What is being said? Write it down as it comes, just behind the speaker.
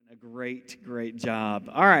Great job.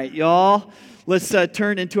 All right, y'all. Let's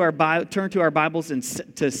turn to our Bibles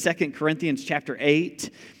to 2 Corinthians chapter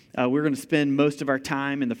 8. We're going to spend most of our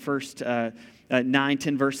time in the first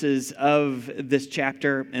 9-10 verses of this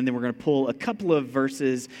chapter, and then we're going to pull a couple of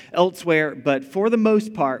verses elsewhere. But for the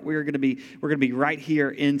most part, we're going to be right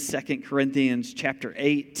here in 2 Corinthians chapter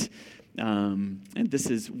 8. And this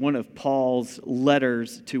is one of Paul's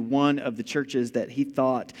letters to one of the churches that he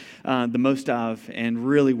thought the most of and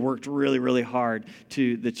really worked really hard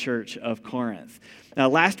to the church of Corinth.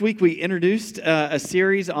 Last week we introduced a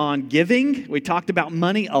series on giving. We talked about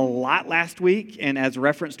money a lot last week, and as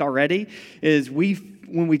referenced already, is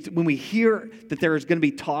when we hear that there is going to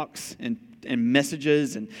be talks and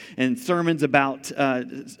messages and sermons about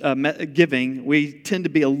giving, we tend to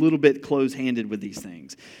be a little bit close-handed with these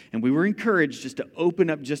things. And we were encouraged just to open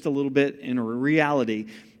up just a little bit in a reality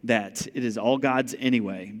that it is all God's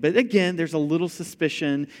anyway. But again, there's a little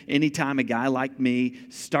suspicion anytime a guy like me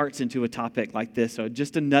starts into a topic like this. So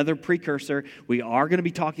just another precursor. We are going to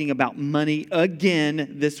be talking about money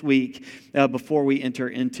again this week before we enter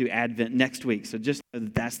into Advent next week. So just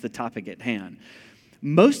that's the topic at hand.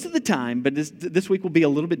 Most of the time, but this week will be a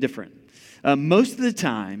little bit different. Most of the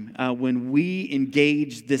time, when we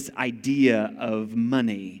engage this idea of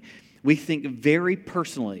money, we think very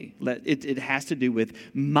personally that it has to do with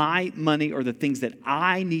my money or the things that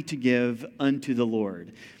I need to give unto the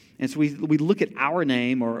Lord. And so we look at our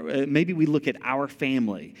name, or maybe we look at our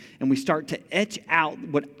family, and we start to etch out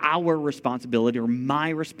what our responsibility or my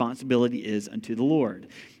responsibility is unto the Lord.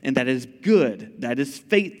 And that is good, that is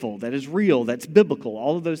faithful, that is real, that's biblical.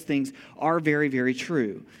 All of those things are very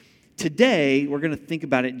true. Today, we're going to think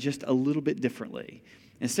about it just a little bit differently.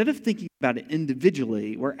 Instead of thinking about it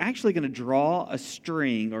individually, we're actually going to draw a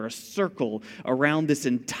string or a circle around this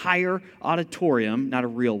entire auditorium, not a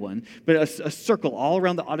real one, but a circle all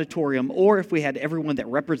around the auditorium, or if we had everyone that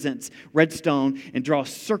represents Redstone, and draw a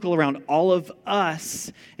circle around all of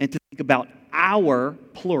us and to think about our,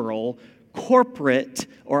 plural, corporate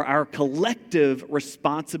or our collective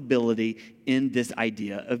responsibility in this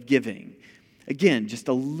idea of giving. Again, just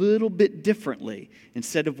a little bit differently.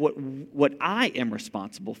 Instead of what I am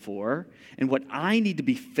responsible for and what I need to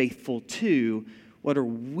be faithful to, what are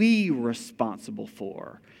we responsible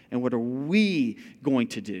for? And what are we going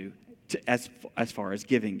to do as far as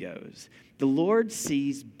giving goes? The Lord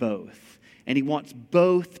sees both, and He wants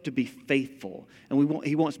both to be faithful, and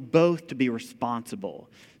He wants both to be responsible.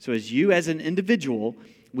 So as an individual,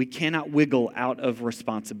 we cannot wiggle out of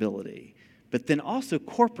responsibility. But then also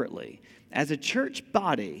corporately, as a church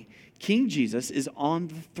body, King Jesus is on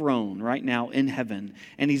the throne right now in heaven,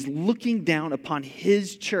 and He's looking down upon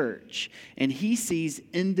His church, and He sees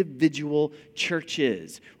individual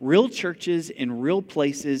churches, real churches in real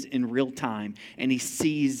places in real time, and He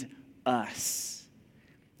sees us.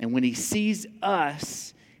 And when He sees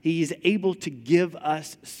us, He is able to give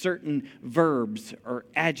us certain verbs or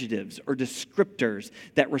adjectives or descriptors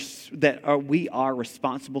that we are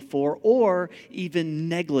responsible for or even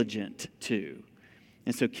negligent to.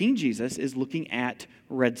 And so King Jesus is looking at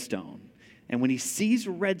Redstone. And when He sees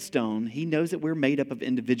Redstone, He knows that we're made up of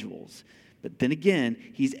individuals. But then again,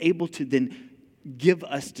 He's able to then give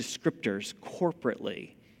us descriptors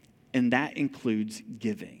corporately. And that includes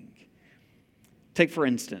giving. Take, for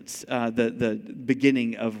instance, the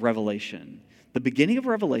beginning of Revelation. The beginning of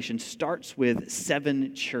Revelation starts with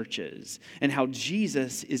 7 churches and how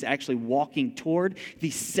Jesus is actually walking toward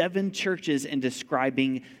these 7 churches and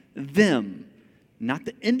describing them. Not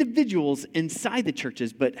the individuals inside the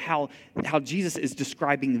churches, but how Jesus is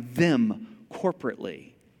describing them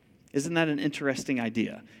corporately. Isn't that an interesting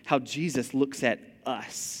idea? How Jesus looks at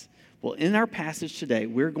us. Well, in our passage today,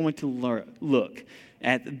 we're going to look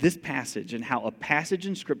at this passage and how a passage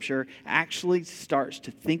in Scripture actually starts to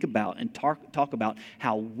think about and talk about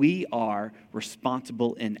how we are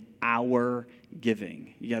responsible in our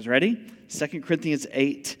giving. You guys ready? 2 Corinthians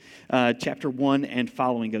 8, chapter 1 and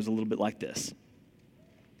following goes a little bit like this.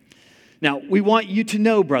 Now, we want you to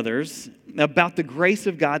know, brothers, about the grace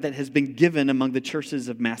of God that has been given among the churches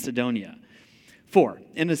of Macedonia. For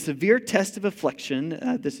in a severe test of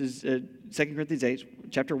affliction, this is 2 Corinthians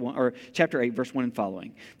 8, chapter 8, verse 1 and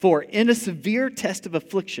following. For in a severe test of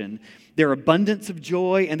affliction, their abundance of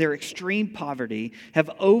joy and their extreme poverty have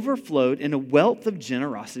overflowed in a wealth of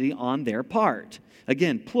generosity on their part.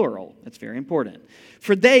 Again, plural. That's very important.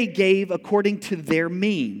 For they gave according to their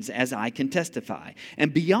means, as I can testify,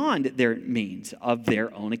 and beyond their means of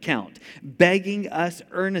their own account, begging us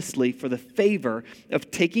earnestly for the favor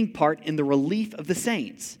of taking part in the relief of the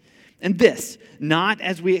saints. And this, not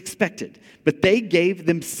as we expected, but they gave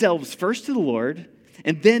themselves first to the Lord,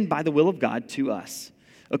 and then by the will of God to us.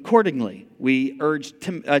 Accordingly, we urge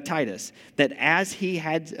Titus that as he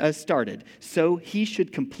had started, so he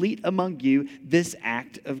should complete among you this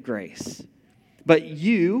act of grace. But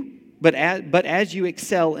as you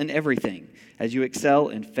excel in everything, as you excel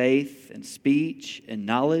in faith and speech and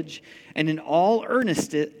knowledge, and in all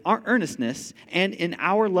earnestness and in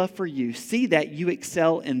our love for you, see that you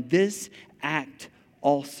excel in this act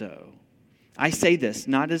also. I say this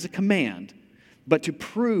not as a command, but to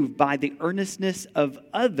prove by the earnestness of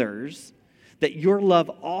others that your love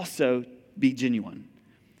also be genuine.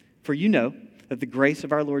 For you know that the grace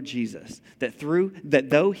of our Lord Jesus, that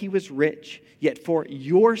though he was rich, yet for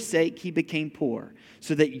your sake he became poor,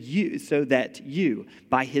 so that you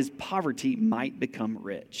by his poverty might become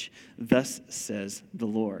rich. Thus says the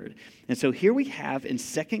Lord. And so here we have in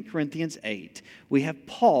 2 Corinthians 8, we have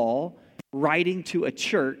Paul writing to a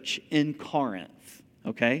church in Corinth.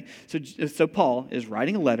 Okay, so Paul is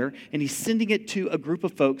writing a letter, and he's sending it to a group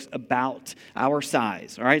of folks about our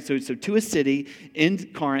size. All right, so to a city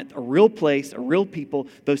in Corinth, a real place, a real people,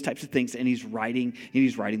 those types of things, and he's writing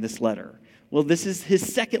this letter. Well, this is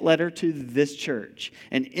his second letter to this church,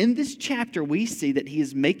 and in this chapter, we see that he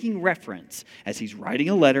is making reference as he's writing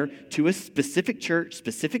a letter to a specific church,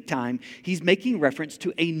 specific time. He's making reference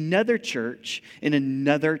to another church in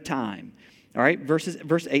another time. All right,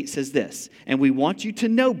 verse 8 says this, and we want you to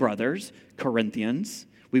know, brothers, Corinthians,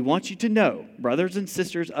 we want you to know, brothers and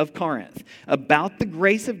sisters of Corinth, about the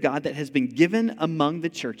grace of God that has been given among the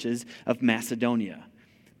churches of Macedonia.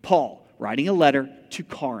 Paul writing a letter to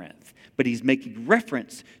Corinth, but he's making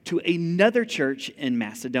reference to another church in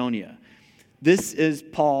Macedonia. This is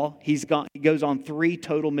Paul. He goes on 3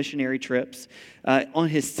 total missionary trips. On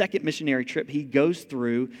his second missionary trip, he goes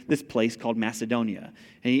through this place called Macedonia.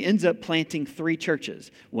 And he ends up planting 3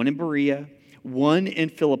 churches, one in Berea, one in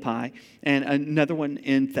Philippi, and another one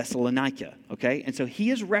in Thessalonica. Okay? And so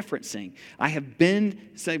he is referencing, I have been,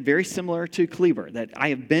 very similar to Kleber, that I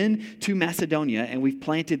have been to Macedonia and we've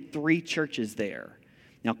planted 3 churches there.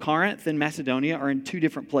 Now, Corinth and Macedonia are in 2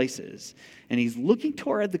 different places. And he's looking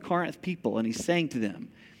toward the Corinth people and he's saying to them,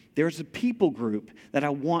 there's a people group that I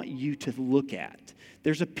want you to look at.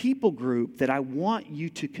 There's a people group that I want you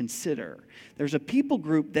to consider. There's a people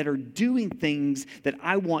group that are doing things that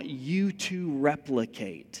I want you to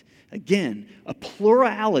replicate. Again, a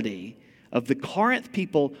plurality of the Corinth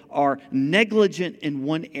people are negligent in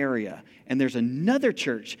one area. And there's another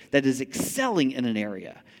church that is excelling in an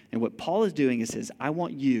area. And what Paul is doing is says, I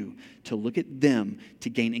want you to look at them to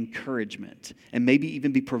gain encouragement and maybe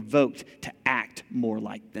even be provoked to act more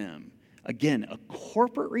like them. Again, a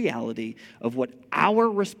corporate reality of what our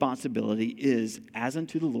responsibility is as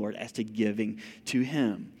unto the Lord as to giving to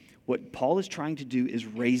him. What Paul is trying to do is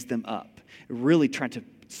raise them up, really trying to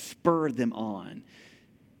spur them on.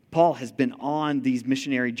 Paul has been on these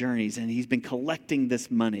missionary journeys and he's been collecting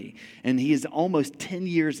this money. And he is almost 10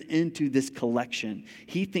 years into this collection.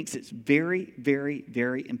 He thinks it's very, very,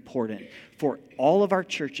 very important for all of our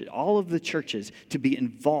churches, all of the churches to be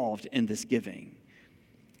involved in this giving.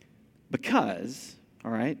 Because,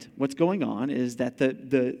 all right, what's going on is that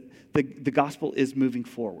the gospel is moving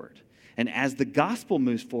forward. And as the gospel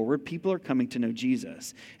moves forward, people are coming to know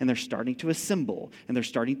Jesus. And they're starting to assemble. And they're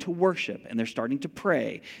starting to worship. And they're starting to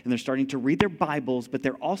pray. And they're starting to read their Bibles. But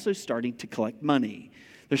they're also starting to collect money.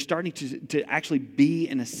 They're starting to actually be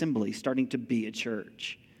an assembly, starting to be a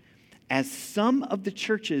church. As some of the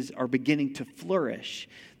churches are beginning to flourish,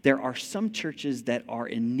 there are some churches that are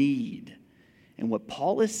in need. And what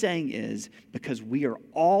Paul is saying is, because we are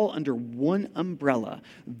all under one umbrella,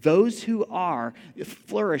 those who are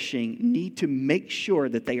flourishing need to make sure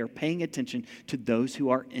that they are paying attention to those who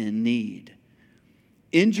are in need.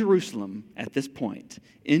 In Jerusalem, at this point,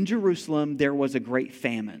 in Jerusalem, there was a great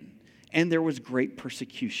famine and there was great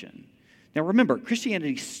persecution. Now remember,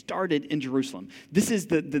 Christianity started in Jerusalem. This is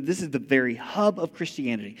the very hub of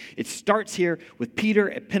Christianity. It starts here with Peter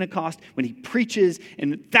at Pentecost when he preaches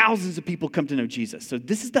and thousands of people come to know Jesus. So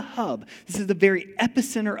this is the hub. This is the very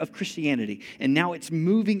epicenter of Christianity. And now it's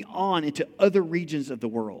moving on into other regions of the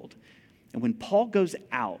world. And when Paul goes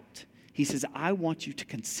out, he says, I want you to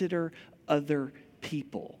consider other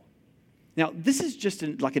people. Now this is just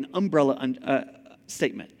like an umbrella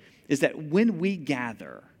statement, is that when we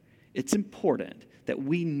gather, it's important that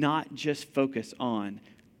we not just focus on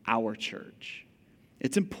our church.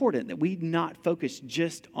 It's important that we not focus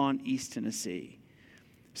just on East Tennessee.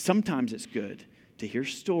 Sometimes it's good to hear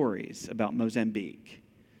stories about Mozambique.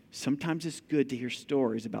 Sometimes it's good to hear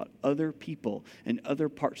stories about other people in other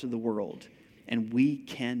parts of the world, and we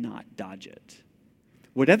cannot dodge it.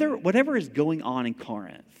 Whatever is going on in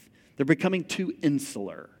Corinth, They're becoming too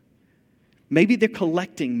insular. Maybe they're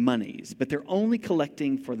collecting monies, but they're only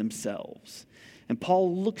collecting for themselves. And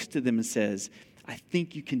Paul looks to them and says, I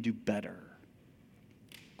think you can do better.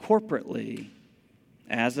 Corporately,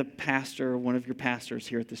 as a pastor, one of your pastors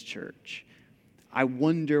here at this church, I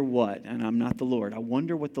wonder what, and I'm not the Lord, I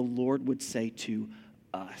wonder what the Lord would say to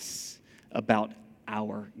us about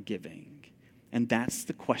our giving. And that's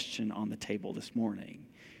the question on the table this morning,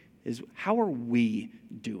 is how are we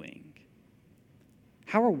doing?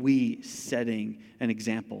 How are we setting an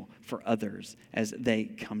example for others as they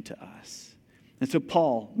come to us? And so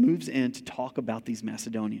Paul moves in to talk about these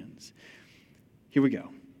Macedonians. Here we go.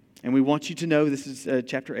 And we want you to know, this is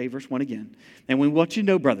chapter 8, verse 1 again. And we want you to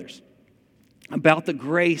know, brothers, about the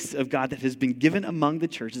grace of God that has been given among the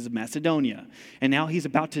churches of Macedonia. And now he's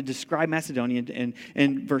about to describe Macedonia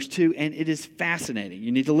in verse 2, and it is fascinating.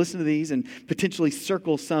 You need to listen to these and potentially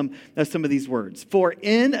circle some of these words. For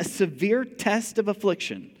in a severe test of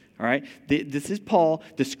affliction, all right, this is Paul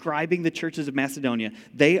describing the churches of Macedonia.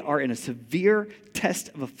 They are in a severe test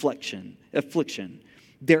of affliction.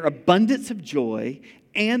 Their abundance of joy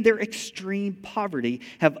and their extreme poverty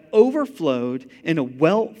have overflowed in a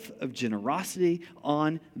wealth of generosity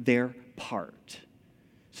on their part.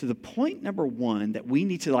 So the point number one that we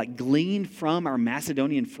need to glean from our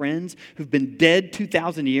Macedonian friends who've been dead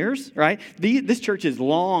 2,000 years, right? This church is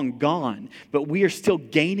long gone, but we are still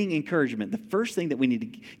gaining encouragement. The first thing that we need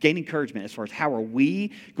to gain encouragement as far as how are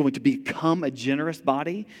we going to become a generous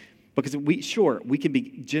body? Because we can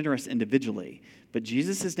be generous individually, but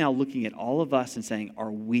Jesus is now looking at all of us and saying,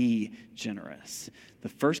 are we generous? The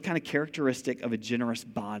first kind of characteristic of a generous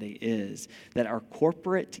body is that our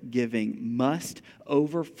corporate giving must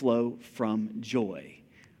overflow from joy.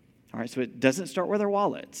 All right, so it doesn't start with our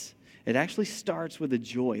wallets. It actually starts with a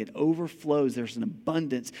joy. It overflows. There's an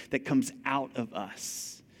abundance that comes out of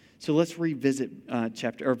us. So let's revisit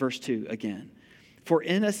verse 2 again. For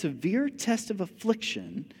in a severe test of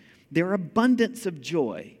affliction, their abundance of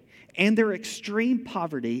joy and their extreme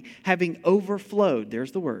poverty having overflowed.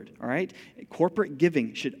 There's the word, all right? Corporate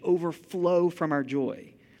giving should overflow from our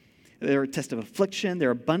joy. Their test of affliction,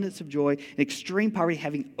 their abundance of joy, and extreme poverty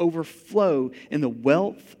having overflow in the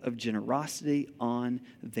wealth of generosity on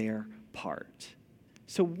their part.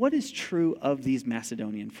 So what is true of these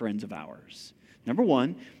Macedonian friends of ours? Number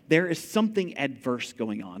one, there is something adverse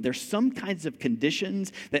going on. There's some kinds of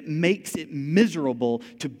conditions that makes it miserable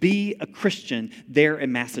to be a Christian there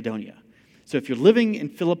in Macedonia. So if you're living in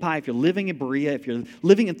Philippi, if you're living in Berea, if you're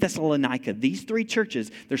living in Thessalonica, these three churches,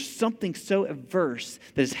 there's something so adverse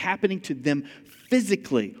that is happening to them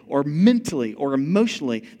physically or mentally or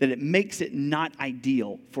emotionally that it makes it not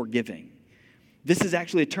ideal for giving. This is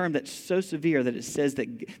actually a term that's so severe that it says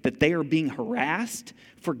that they are being harassed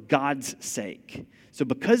for God's sake. So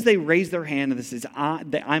because they raise their hand and this is,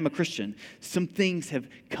 that I'm a Christian, some things have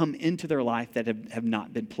come into their life that have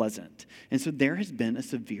not been pleasant. And so there has been a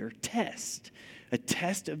severe test, a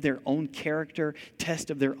test of their own character, test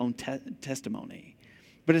of their own testimony.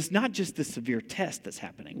 But it's not just the severe test that's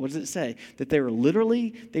happening. What does it say? That they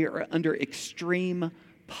are under extreme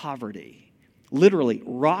poverty. Literally,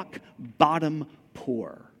 rock bottom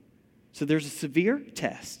poor. So there's a severe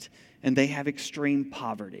test, and they have extreme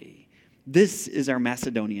poverty. This is our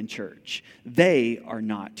Macedonian church. They are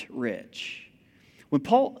not rich. When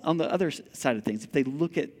Paul, on the other side of things, if they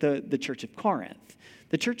look at the church of Corinth,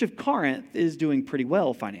 the church of Corinth is doing pretty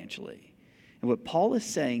well financially. And what Paul is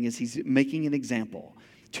saying is he's making an example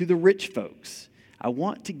to the rich folks. I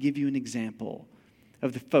want to give you an example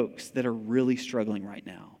of the folks that are really struggling right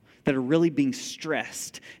now, that are really being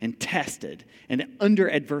stressed and tested and under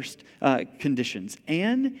adverse conditions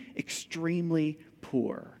and extremely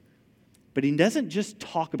poor. But he doesn't just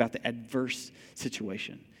talk about the adverse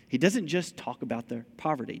situation. He doesn't just talk about their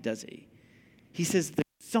poverty, does he? He says there's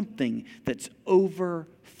something that's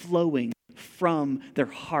overflowing from their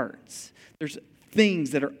hearts. There's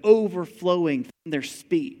things that are overflowing from their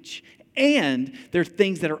speech. And there are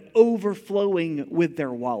things that are overflowing with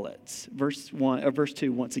their wallets. Verse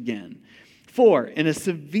 2 once again. For in a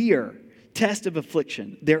severe test of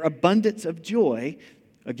affliction, their abundance of joy,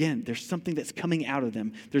 again, there's something that's coming out of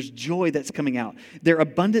them. There's joy that's coming out. Their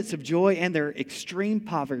abundance of joy and their extreme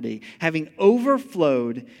poverty having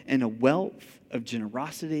overflowed in a wealth of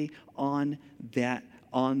generosity on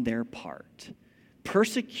their part.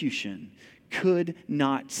 Persecution could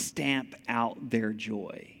not stamp out their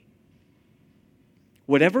joy.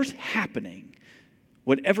 Whatever's happening,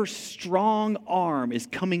 whatever strong arm is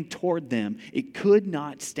coming toward them, it could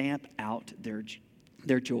not stamp out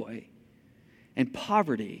their joy. And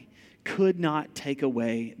poverty could not take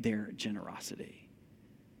away their generosity.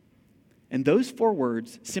 And those 4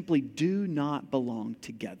 words simply do not belong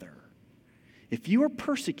together. If you are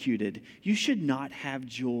persecuted, you should not have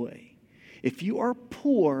joy. If you are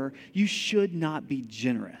poor, you should not be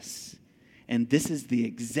generous. And this is the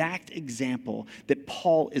exact example that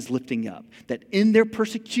Paul is lifting up, that in their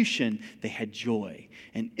persecution, they had joy.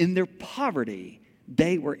 And in their poverty,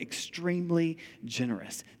 they were extremely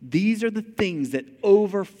generous. These are the things that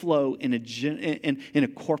overflow in a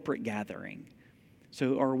corporate gathering.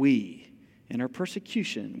 So are we, in our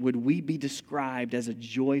persecution, would we be described as a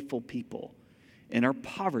joyful people? In our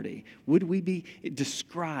poverty, would we be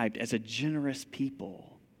described as a generous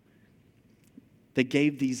people? They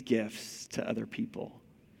gave these gifts to other people.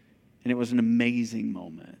 And it was an amazing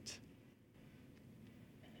moment.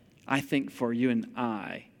 I think for you and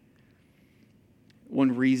I,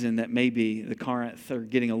 one reason that maybe the Corinth are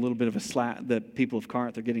getting a little bit of a slap, the people of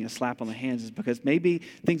Corinth are getting a slap on the hands, is because maybe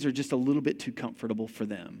things are just a little bit too comfortable for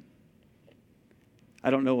them. I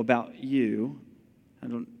don't know about you.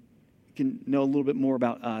 You can know a little bit more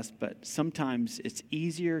about us, but sometimes it's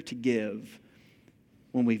easier to give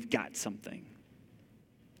when we've got something.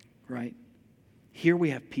 Right? Here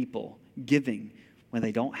we have people giving when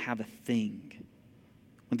they don't have a thing.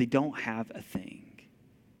 When they don't have a thing.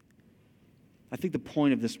 I think the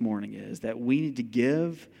point of this morning is that we need to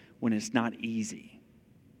give when it's not easy.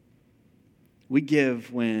 We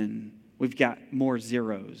give when we've got more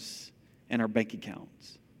zeros in our bank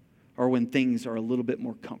accounts, or when things are a little bit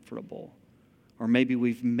more comfortable, or maybe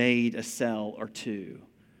we've made a sale or two.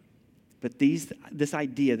 But this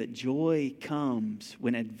idea that joy comes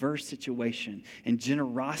when adverse situation and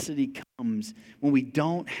generosity comes when we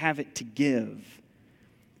don't have it to give.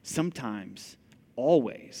 Sometimes,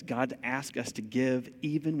 always, God asks us to give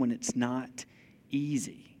even when it's not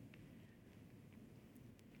easy.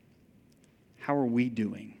 How are we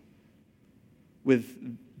doing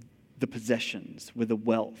with the possessions, with the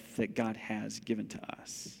wealth that God has given to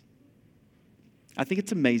us? I think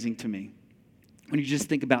it's amazing to me when you just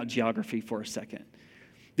think about geography for a second.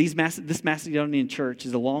 This Macedonian church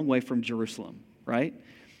is a long way from Jerusalem, right?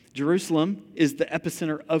 Jerusalem is the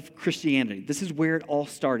epicenter of Christianity. This is where it all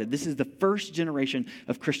started. This is the first generation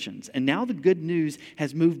of Christians. And now the good news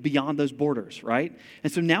has moved beyond those borders, right?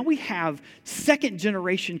 And so now we have second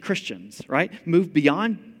generation Christians, right? Moved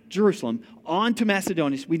beyond Jerusalem onto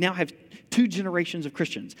Macedonia. So we now have 2 generations of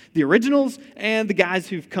Christians. The originals and the guys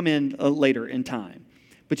who've come in later in time.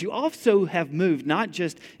 But you also have moved not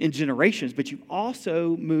just in generations, but you've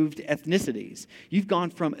also moved ethnicities. You've gone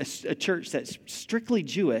from a church that's strictly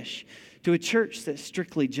Jewish to a church that's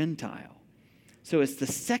strictly Gentile. So it's the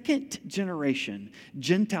second generation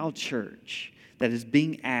Gentile church that is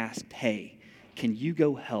being asked, hey, can you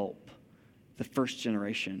go help the first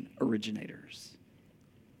generation originators?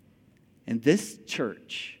 And this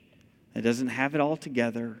church that doesn't have it all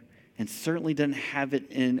together and certainly doesn't have it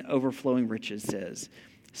in overflowing riches says,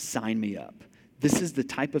 sign me up. This is the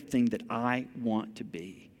type of thing that I want to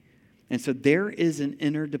be. And so there is an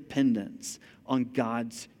interdependence on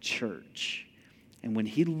God's church. And when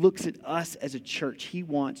he looks at us as a church, he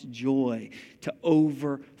wants joy to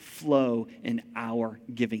overflow in our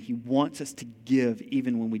giving. He wants us to give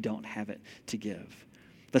even when we don't have it to give.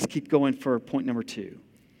 Let's keep going for point number 2.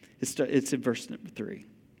 It's in verse number 3.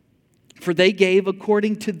 For they gave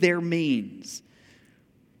according to their means.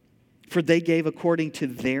 For they gave according to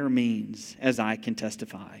their means, as I can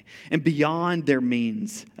testify, and beyond their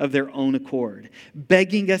means of their own accord,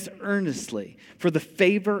 begging us earnestly for the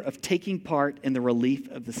favor of taking part in the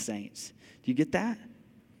relief of the saints. Do you get that?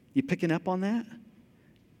 You picking up on that?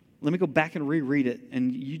 Let me go back and reread it,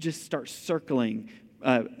 and you just start circling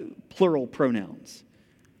plural pronouns.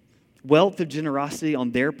 Wealth of generosity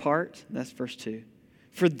on their part, that's verse 2.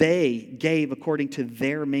 For they gave according to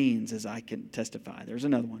their means, as I can testify. There's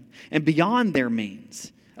another one. And beyond their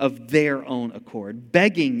means of their own accord,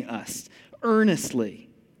 begging us earnestly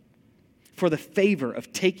for the favor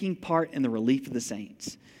of taking part in the relief of the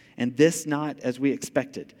saints. And this not as we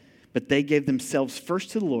expected, but they gave themselves first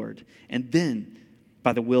to the Lord, and then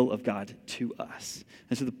by the will of God to us.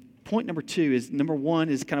 And so the point number 2 is, number 1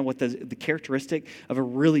 is kind of what the characteristic of a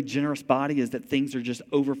really generous body is, that things are just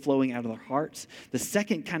overflowing out of their hearts. The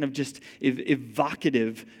second kind of just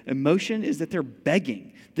evocative emotion is that they're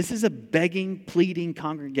begging. This is a begging, pleading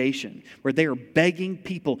congregation where they are begging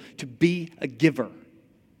people to be a giver,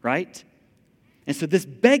 right? And so this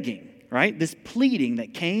begging, right, this pleading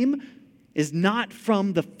that came is not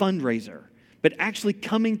from the fundraiser, but actually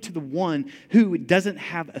coming to the one who doesn't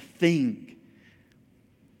have a thing.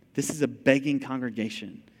 This is a begging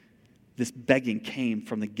congregation. This begging came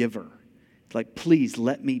from the giver. It's like, please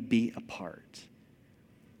let me be a part.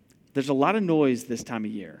 There's a lot of noise this time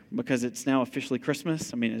of year because it's now officially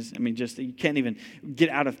Christmas. Just you can't even get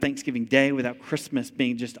out of Thanksgiving Day without Christmas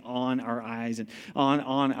being just on our eyes and on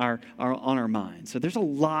our minds. So there's a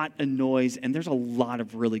lot of noise, and there's a lot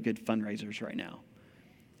of really good fundraisers right now.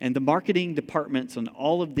 And the marketing departments on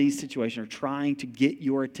all of these situations are trying to get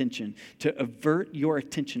your attention, to avert your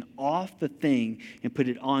attention off the thing and put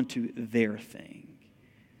it onto their thing.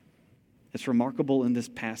 It's remarkable in this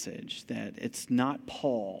passage that it's not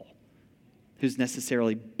Paul who's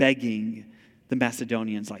necessarily begging the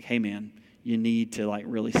Macedonians like, hey man, you need to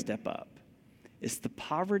really step up. It's the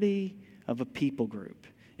poverty of a people group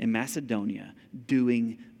in Macedonia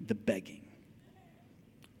doing the begging.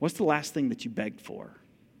 What's the last thing that you begged for?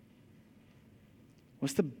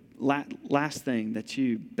 What's the last thing that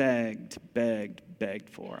you begged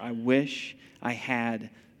for? I wish I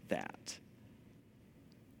had that.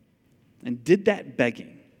 And did that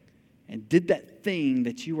begging, and did that thing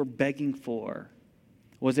that you were begging for,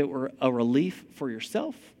 was it a relief for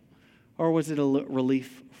yourself, or was it a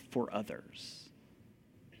relief for others?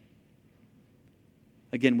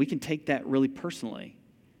 Again, we can take that really personally.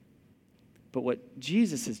 But what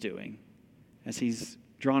Jesus is doing, as he's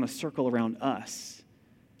drawn a circle around us,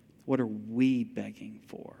 what are we begging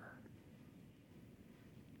for?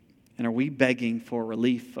 And are we begging for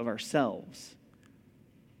relief of ourselves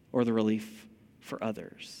or the relief for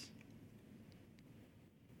others?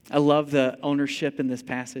 I love the ownership in this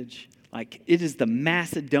passage. It is the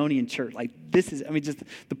Macedonian church. Just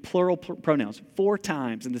the plural pronouns 4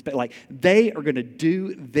 times in this. They are going to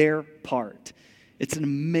do their part. It's an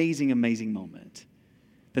amazing, amazing moment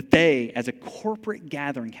that they, as a corporate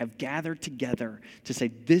gathering, have gathered together to say,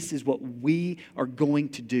 this is what we are going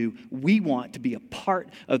to do. We want to be a part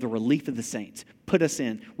of the relief of the saints. Put us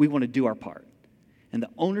in. We want to do our part. And the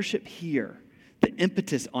ownership here, the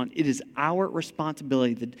impetus on it is our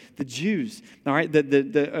responsibility. The Jews, all right,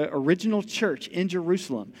 the original church in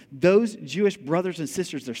Jerusalem, those Jewish brothers and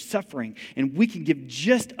sisters, they're suffering, and we can give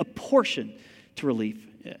just a portion to relieve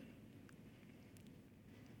it.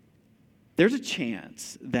 There's a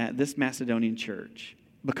chance that this Macedonian church,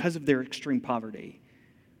 because of their extreme poverty,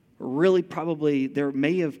 really probably they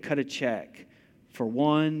may have cut a check for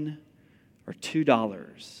 $1 or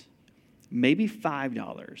 $2, maybe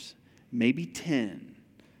 $5. Maybe 10,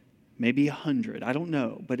 maybe 100, I don't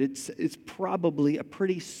know, but it's probably a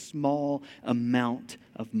pretty small amount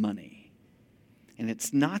of money. And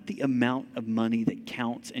it's not the amount of money that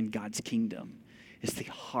counts in God's kingdom. It's the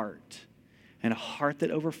heart, and a heart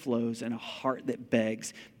that overflows and a heart that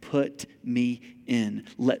begs, put me in.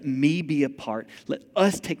 Let me be a part. Let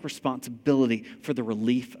us take responsibility for the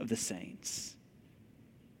relief of the saints.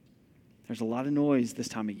 There's a lot of noise this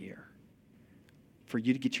time of year for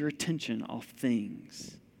you to get your attention off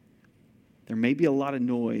things. There may be a lot of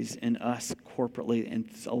noise in us corporately and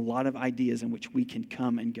a lot of ideas in which we can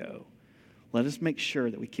come and go. Let us make sure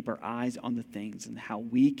that we keep our eyes on the things and how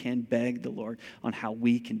we can beg the Lord on how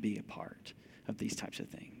we can be a part of these types of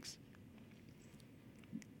things.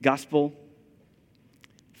 Gospel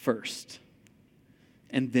first,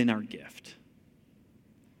 and then our gift.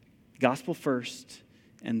 Gospel first,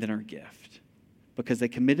 and then our gift. Because they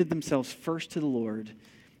committed themselves first to the Lord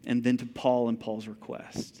and then to Paul and Paul's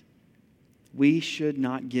request. We should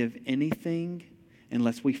not give anything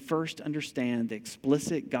unless we first understand the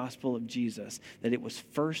explicit gospel of Jesus, that it was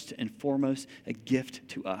first and foremost a gift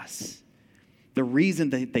to us. The reason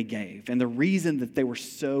that they gave and the reason that they were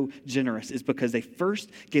so generous is because they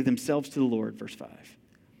first gave themselves to the Lord, verse 5.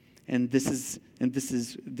 And this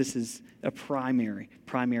is a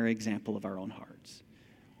primary example of our own hearts.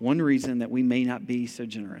 One reason that we may not be so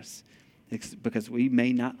generous is because we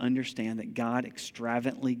may not understand that God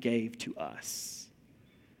extravagantly gave to us.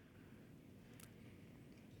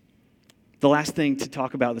 The last thing to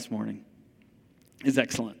talk about this morning is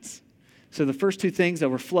excellence. So the first 2 things,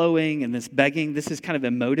 overflowing and this begging, this is kind of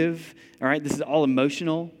emotive, all right? This is all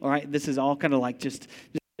emotional, all right? This is all kind of like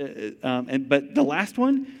but the last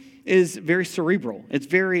one is very cerebral. It's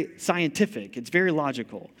very scientific. It's very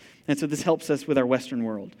logical. And so this helps us with our Western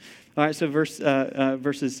world. All right, so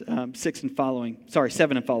verses 7 and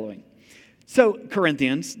following. So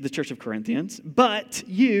Corinthians, the church of Corinthians, but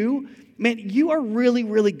you are really,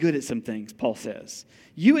 really good at some things, Paul says.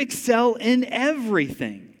 You excel in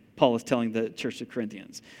everything, Paul is telling the church of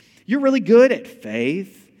Corinthians. You're really good at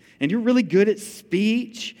faith, and you're really good at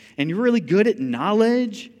speech, and you're really good at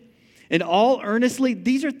knowledge. And all earnestly,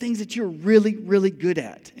 these are things that you're really, really good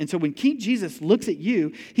at. And so when King Jesus looks at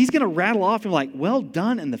you, he's going to rattle off and well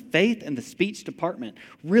done in the faith and the speech department.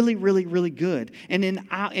 Really, really, really good. And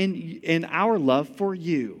in our love for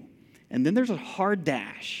you, and then there's a hard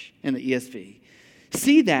dash in the ESV.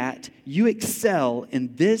 See that you excel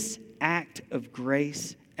in this act of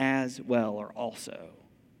grace as well, or also.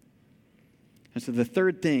 And so the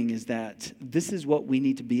third thing is that this is what we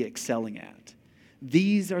need to be excelling at.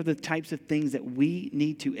 These are the types of things that we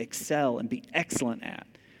need to excel and be excellent at.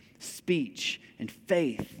 Speech and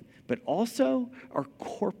faith, but also our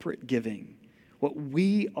corporate giving, what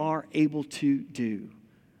we are able to do.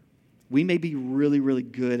 We may be really, really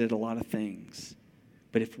good at a lot of things,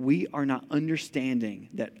 but if we are not understanding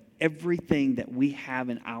that everything that we have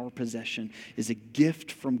in our possession is a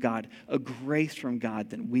gift from God, a grace from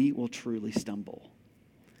God, then we will truly stumble.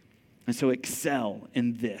 And so excel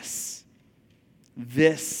in this.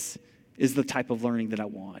 This is the type of learning that I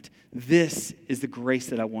want. This is the grace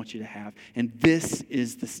that I want you to have. And this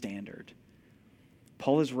is the standard.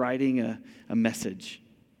 Paul is writing a message,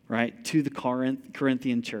 right, to the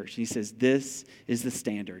Corinthian church. He says, this is the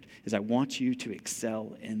standard, is I want you to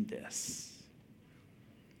excel in this.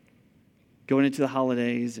 Going into the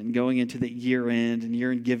holidays and going into the year-end and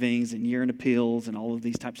year-end givings and year-end appeals and all of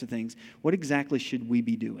these types of things, what exactly should we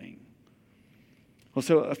be doing? Well,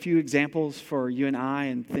 so a few examples for you and I,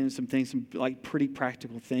 and some like pretty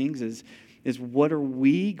practical things is what are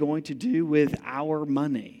we going to do with our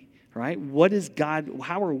money, right?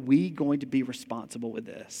 How are we going to be responsible with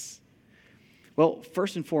this? Well,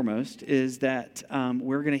 first and foremost is that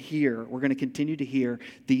we're going to continue to hear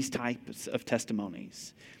these types of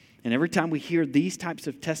testimonies. And every time we hear these types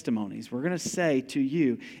of testimonies, we're going to say to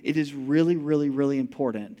you, it is really, really, really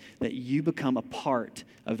important that you become a part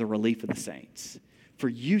of the relief of the saints. For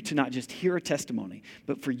you to not just hear a testimony,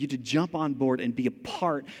 but for you to jump on board and be a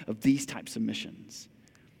part of these types of missions.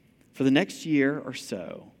 For the next year or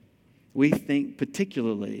so, we think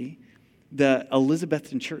particularly the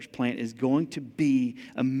Elizabethton church plant is going to be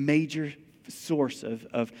a major source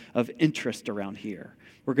of interest around here.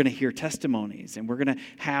 We're going to hear testimonies, and we're going to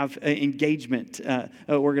have engagement.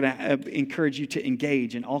 We're going to encourage you to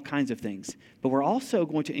engage in all kinds of things. But we're also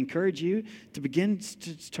going to encourage you to begin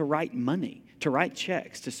to write money, to write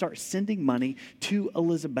checks, to start sending money to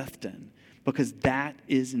Elizabethton, because that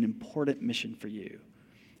is an important mission for you.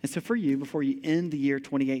 And so for you, before you end the year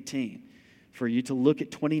 2018, for you to look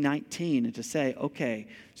at 2019 and to say, okay,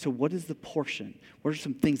 so what is the portion? What are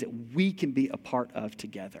some things that we can be a part of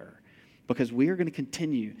together? Because we are going to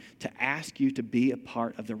continue to ask you to be a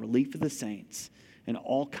part of the relief of the saints in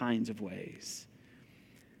all kinds of ways.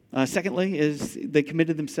 Secondly, is they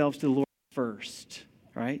committed themselves to the Lord first,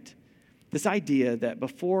 right? This idea that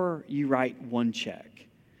before you write one check,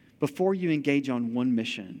 before you engage on one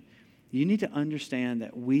mission, you need to understand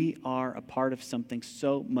that we are a part of something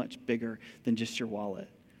so much bigger than just your wallet.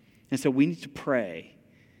 And so we need to pray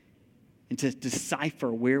and to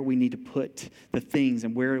decipher where we need to put the things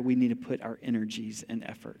and where we need to put our energies and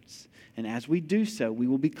efforts. And as we do so, we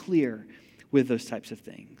will be clear with those types of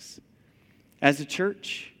things. As a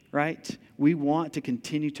church, right, we want to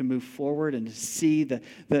continue to move forward and to see the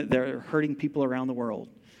hurting people around the world.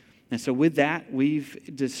 And so with that,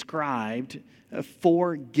 we've described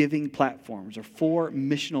 4 giving platforms or 4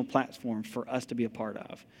 missional platforms for us to be a part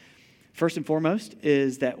of. First and foremost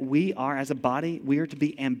is that we are, as a body, we are to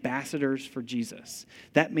be ambassadors for Jesus.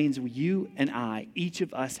 That means you and I, each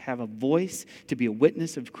of us have a voice to be a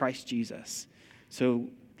witness of Christ Jesus. So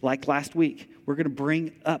like last week, we're going to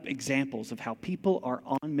bring up examples of how people are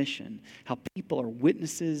on mission, how people are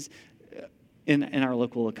witnesses in our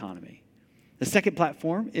local economy. The second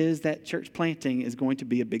platform is that church planting is going to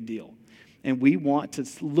be a big deal. And we want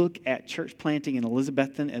to look at church planting in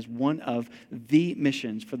Elizabethton as one of the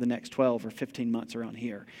missions for the next 12 or 15 months around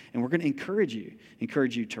here. And we're going to encourage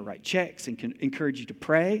you to write checks and encourage you to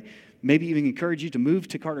pray, maybe even encourage you to move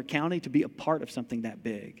to Carter County to be a part of something that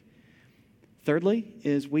big. Thirdly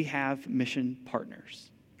is we have mission partners,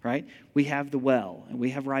 right? We have The Well, and we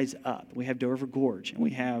have Rise Up, we have Dover Gorge, and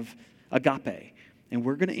we have Agape. And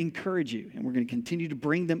we're going to encourage you, and we're going to continue to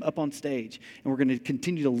bring them up on stage, and we're going to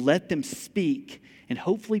continue to let them speak and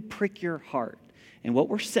hopefully prick your heart. And what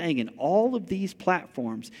we're saying in all of these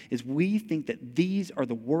platforms is we think that these are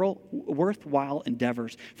the worthwhile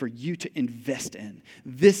endeavors for you to invest in.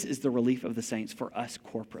 This is the relief of the saints for us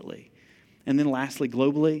corporately. And then lastly,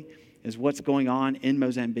 globally, is what's going on in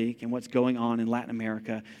Mozambique and what's going on in Latin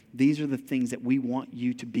America. These are the things that we want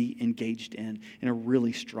you to be engaged in a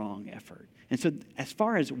really strong effort. And so as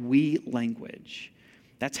far as we language,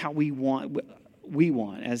 that's how we want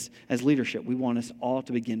as leadership, we want us all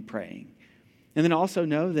to begin praying. And then also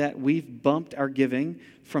know that we've bumped our giving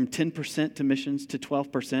from 10% to missions to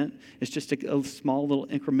 12%. It's just a small little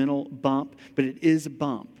incremental bump, but it is a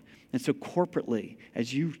bump. And so corporately,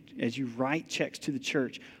 as you write checks to the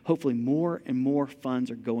church, hopefully more and more funds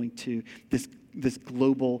are going to this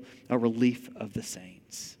global relief of the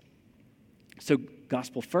saints. So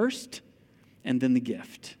gospel first, and then the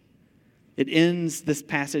gift. It ends this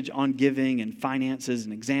passage on giving and finances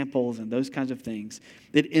and examples and those kinds of things.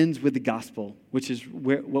 It ends with the gospel, which is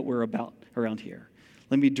what we're about around here.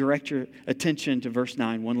 Let me direct your attention to verse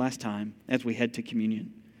 9 one last time as we head to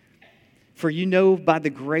communion. For you know by the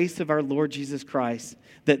grace of our Lord Jesus Christ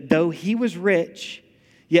that though he was rich,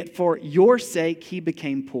 yet for your sake he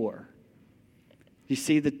became poor. You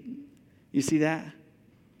see that?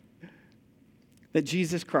 That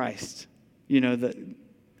Jesus Christ,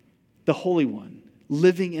 the Holy One,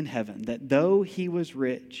 living in heaven, that though he was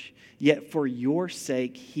rich, yet for your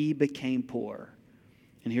sake he became poor.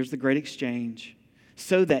 And here's the great exchange.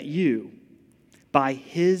 So that you, by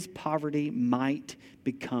his poverty, might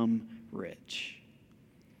become rich.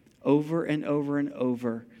 Over and over and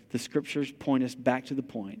over, the scriptures point us back to the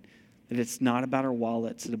point that it's not about our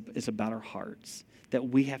wallets, it's about our hearts. That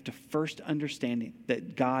we have to first understand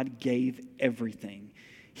that God gave everything.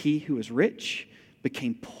 He who is rich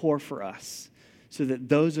became poor for us, so that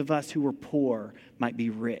those of us who were poor might be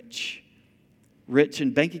rich. Rich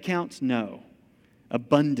in bank accounts? No.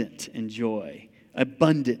 Abundant in joy,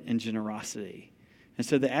 abundant in generosity. And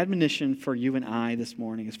so the admonition for you and I this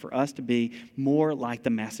morning is for us to be more like the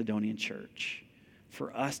Macedonian church,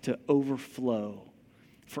 for us to overflow,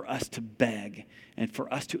 for us to beg, and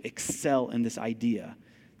for us to excel in this idea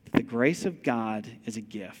that the grace of God is a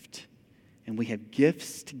gift, and we have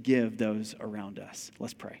gifts to give those around us.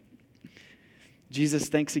 Let's pray. Jesus,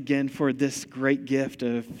 thanks again for this great gift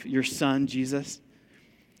of your Son, Jesus.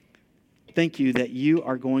 Thank you that you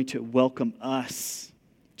are going to welcome us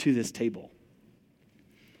to this table.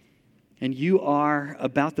 And you are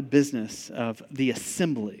about the business of the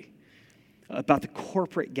assembly, about the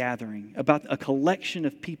corporate gathering, about a collection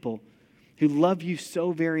of people who love you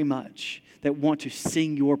so very much that want to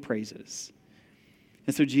sing your praises.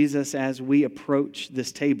 And so, Jesus, as we approach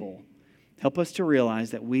this table, help us to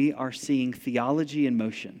realize that we are seeing theology in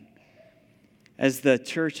motion. As the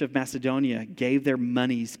church of Macedonia gave their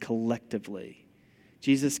monies collectively,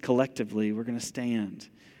 Jesus, collectively, we're going to stand.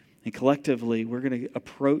 And collectively, we're going to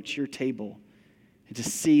approach your table and to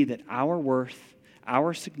see that our worth,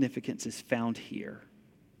 our significance is found here.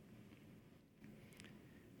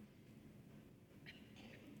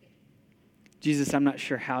 Jesus, I'm not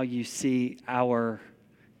sure how you see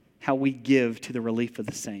how we give to the relief of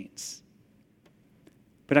the saints.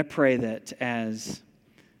 But I pray that as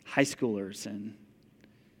high schoolers and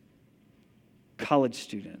college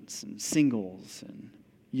students and singles and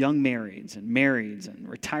young marrieds and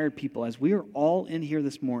retired people, as we are all in here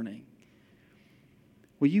this morning,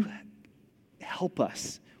 will you help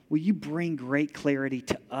us? Will you bring great clarity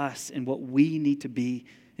to us in what we need to be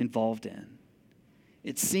involved in?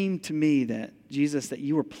 It seemed to me that, Jesus, that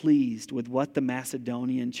you were pleased with what the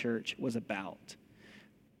Macedonian church was about.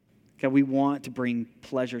 God, we want to bring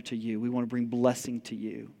pleasure to you. We want to bring blessing to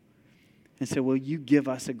you. And so will you give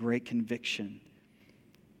us a great conviction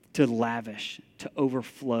to lavish, to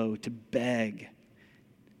overflow, to beg,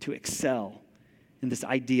 to excel in this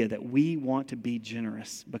idea that we want to be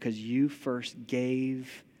generous because you first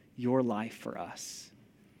gave your life for us.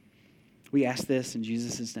 We ask this in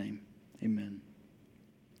Jesus' name. Amen.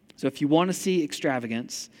 So if you want to see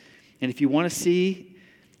extravagance, and if you want to see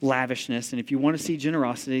lavishness, and if you want to see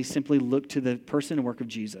generosity, simply look to the person and work of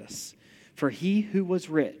Jesus. For he who was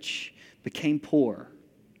rich became poor.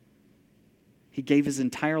 He gave his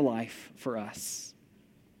entire life for us.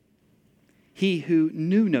 He who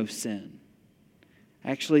knew no sin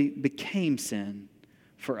actually became sin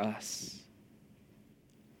for us,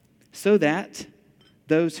 so that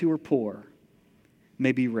those who were poor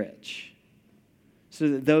may be rich, so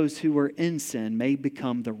that those who were in sin may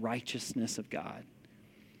become the righteousness of God.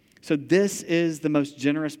 So this is the most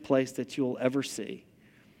generous place that you'll ever see.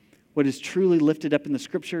 What is truly lifted up in the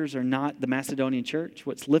Scriptures are not the Macedonian church.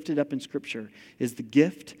 What's lifted up in Scripture is the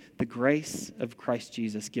gift, the grace of Christ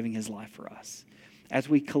Jesus giving his life for us. As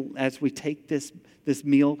we take this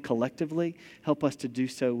meal collectively, help us to do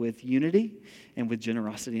so with unity and with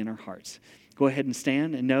generosity in our hearts. Go ahead and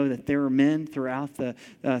stand and know that there are men throughout the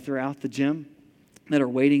gym that are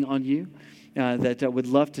waiting on you, that would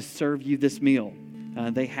love to serve you this meal.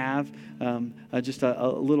 They have just a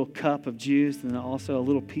little cup of juice and also a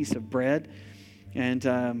little piece of bread, and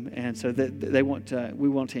so that we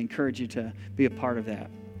want to encourage you to be a part of that.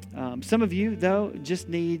 Some of you, though, just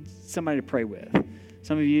need somebody to pray with.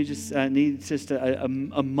 Some of you just need just a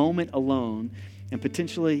moment alone and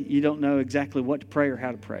potentially you don't know exactly what to pray or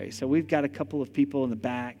how to pray. So we've got a couple of people in the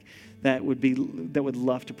back that would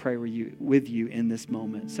love to pray with you in this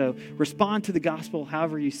moment. So respond to the gospel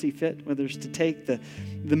however you see fit, whether it's to take the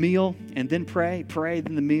meal and then pray,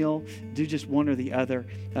 then the meal, do just one or the other.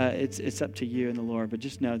 It's up to you and the Lord, but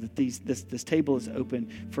just know that this table is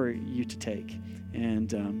open for you to take.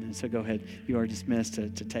 And so go ahead. You are dismissed to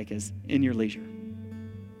take as in your leisure.